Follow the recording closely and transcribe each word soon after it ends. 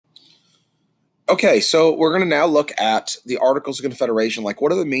Okay, so we're going to now look at the Articles of Confederation. Like,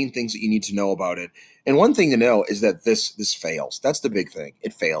 what are the main things that you need to know about it? And one thing to know is that this fails. That's the big thing.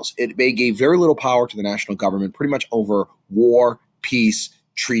 It fails. They gave very little power to the national government, pretty much over war, peace,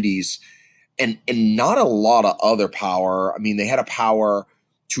 treaties, and not a lot of other power. I mean, they had a power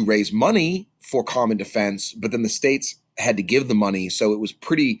to raise money for common defense, but then the states had to give the money, so it was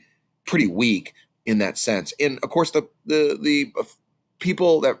pretty weak in that sense. And of course, the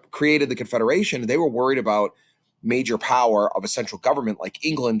people that created the Confederation, they were worried about major power of a central government like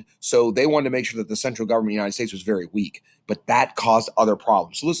England. So they wanted to make sure that the central government of the United States was very weak. But that caused other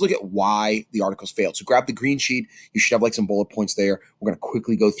problems. So let's look at why the articles failed. So grab the green sheet. You should have like some bullet points there. We're going to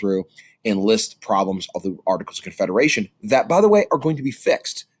quickly go through and list problems of the Articles of Confederation that, by the way, are going to be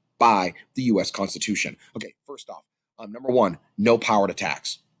fixed by the U.S. Constitution. Okay, first off, number one, no power to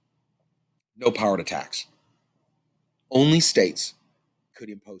tax. No power to tax. Only states could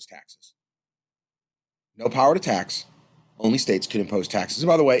impose taxes. No power to tax. Only states could impose taxes. And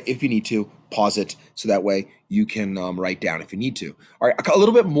by the way, if you need to, pause it so that way you can write down if you need to. All right, a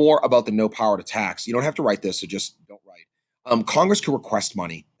little bit more about the no power to tax. You don't have to write this, so just don't write. Congress could request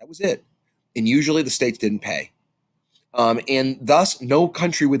money. That was it. And usually the states didn't pay. And thus, no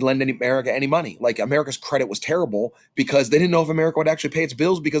country would lend America any money. Like America's credit was terrible because they didn't know if America would actually pay its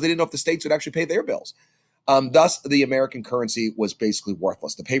bills because they didn't know if the states would actually pay their bills. Thus, the American currency was basically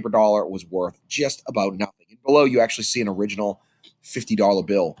worthless. The paper dollar was worth just about nothing. And below, you actually see an original $50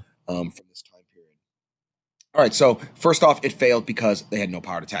 bill from this time period. All right, so first off, it failed because they had no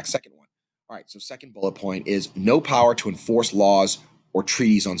power to tax. Second one. All right, so second bullet point is no power to enforce laws or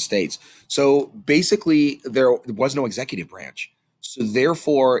treaties on states. So basically, there was no executive branch. So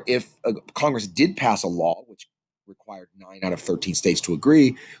therefore, if Congress did pass a law, which required 9 out of 13 states to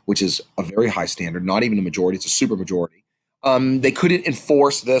agree, which is a very high standard, not even a majority, it's a super majority, they couldn't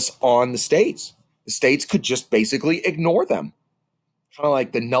enforce this on the states. The states could just basically ignore them, kind of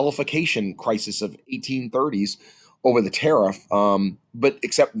like the nullification crisis of 1830s over the tariff. But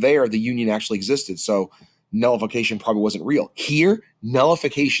except there, the union actually existed. So nullification probably wasn't real. Here,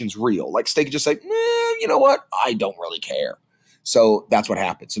 nullification's real. Like they could just say, you know what? I don't really care. So that's what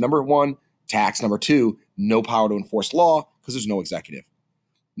happened. So number one, tax. Number two, no power to enforce law because there's no executive.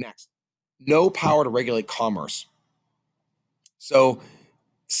 Next, no power to regulate commerce. So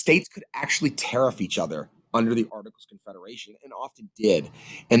states could actually tariff each other under the Articles of Confederation and often did.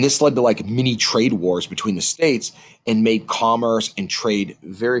 And this led to like mini trade wars between the states and made commerce and trade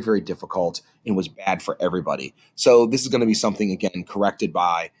very, very difficult and was bad for everybody. So this is going to be something again corrected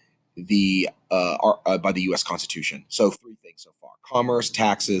by the U.S. Constitution. So three things so far: commerce,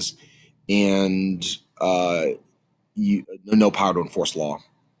 taxes, and no power to enforce law.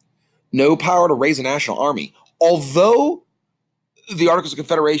 No power to raise a national army. Although the Articles of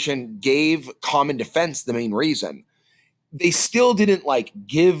Confederation gave common defense the main reason, they still didn't like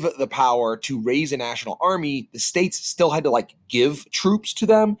give the power to raise a national army. The states still had to like give troops to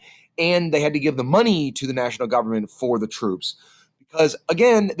them, and they had to give the money to the national government for the troops. Because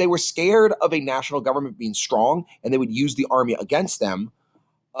again, they were scared of a national government being strong and they would use the army against them.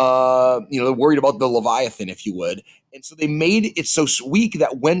 They're worried about the Leviathan, if you would. And so they made it so weak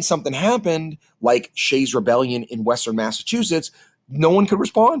that when something happened, like Shays' Rebellion in Western Massachusetts, no one could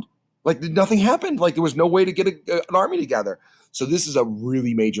respond. Like nothing happened. Like there was no way to get an army together. So this is a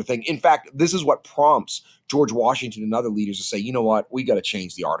really major thing. In fact, this is what prompts George Washington and other leaders to say, you know what, we got to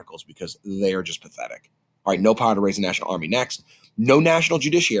change the articles because they are just pathetic. All right, no power to raise a national army. Next, no national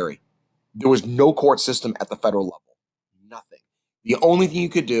judiciary. There was no court system at the federal level. Nothing. The only thing you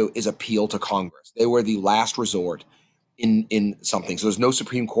could do is appeal to Congress. They were the last resort in something. So there's no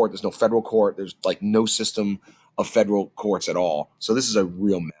Supreme Court, there's no federal court, there's like no system of federal courts at all. So this is a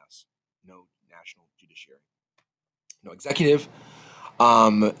real mess. No national judiciary, no executive.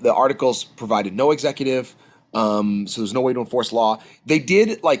 The articles provided no executive. So there's no way to enforce law. They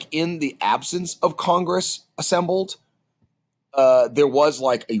did, like, in the absence of Congress assembled, there was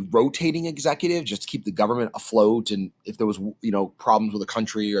like a rotating executive just to keep the government afloat, and if there was problems with a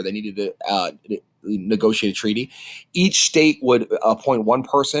country or they needed to negotiate a treaty, each state would appoint one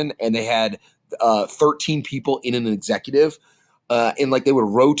person, and they had 13 people in an executive, and like they would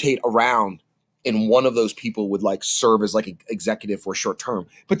rotate around, and one of those people would like serve as like an executive for a short term.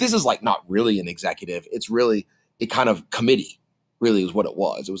 But this is like not really an executive; it's really a kind of committee. Really, is what it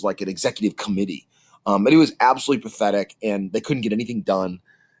was. It was like an executive committee. But it was absolutely pathetic, and they couldn't get anything done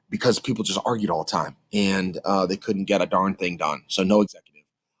because people just argued all the time, and they couldn't get a darn thing done. So no executive.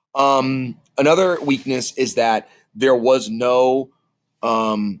 Another weakness is that there was no.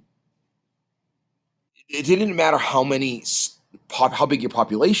 It didn't matter how big your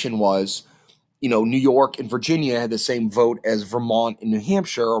population was. New York and Virginia had the same vote as Vermont and New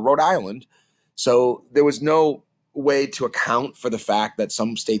Hampshire or Rhode Island. So there was no way to account for the fact that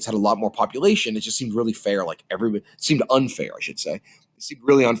some states had a lot more population. It just seemed really fair. Like everybody, it seemed unfair, I should say. It seemed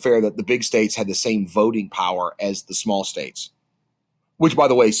really unfair that the big states had the same voting power as the small states, which, by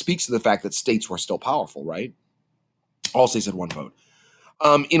the way, speaks to the fact that states were still powerful, right? All states had one vote.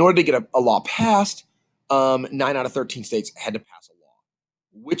 In order to get a law passed, 9 out of 13 states had to pass a law,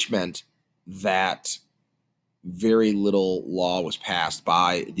 which meant that very little law was passed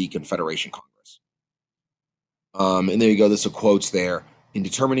by the Confederation Congress. And there you go. There's some quotes there. In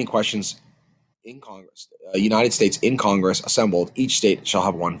determining questions in Congress, United States in Congress assembled, each state shall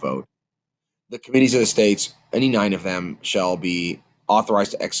have one vote. The committees of the states, any 9 of them, shall be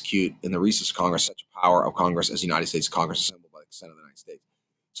authorized to execute in the recess of Congress such power of Congress as the United States Congress assembled by the consent of the United States.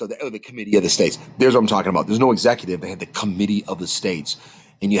 So the committee of the states. There's what I'm talking about. There's no executive. They had the committee of the states.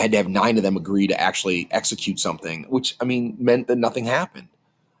 And you had to have 9 of them agree to actually execute something, which, I mean, meant that nothing happened.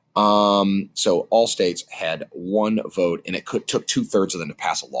 So all states had one vote, and it took 2/3 of them to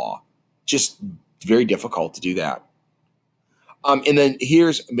pass a law. Just very difficult to do that. And then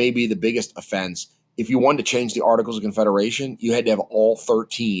here's maybe the biggest offense. If you wanted to change the Articles of Confederation, you had to have all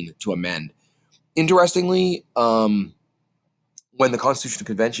 13 to amend. Interestingly, when the Constitutional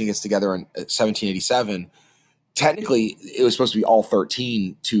Convention gets together in 1787, technically it was supposed to be all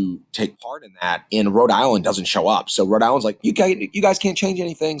 13 to take part in that, and Rhode Island doesn't show up. So Rhode Island's like, you guys can't change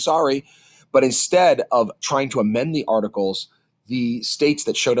anything, sorry. But instead of trying to amend the articles, the states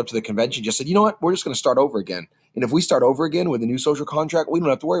that showed up to the convention just said, you know what, we're just going to start over again. And if we start over again with a new social contract, we don't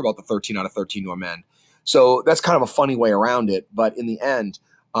have to worry about the 13 out of 13 to amend. So that's kind of a funny way around it. But in the end,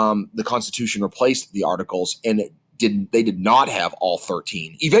 the Constitution replaced the articles, and they did not have all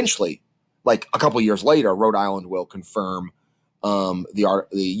 13. Eventually, like a couple of years later, Rhode Island will confirm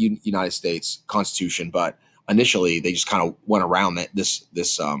the United States Constitution, but initially they just kind of went around this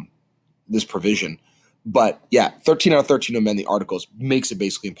provision. But yeah, 13 out of 13 to amend the articles makes it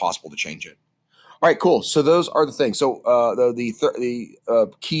basically impossible to change it. All right, cool. So those are the things. So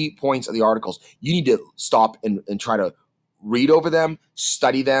the key points of the articles, you need to stop and try to read over them,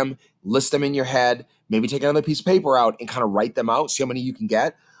 study them, list them in your head, maybe take another piece of paper out and kind of write them out, see how many you can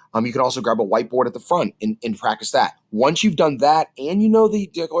get. You can also grab a whiteboard at the front and practice that. Once you've done that and you know the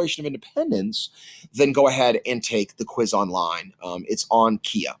Declaration of Independence, then go ahead and take the quiz online. It's on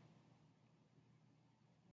Kia.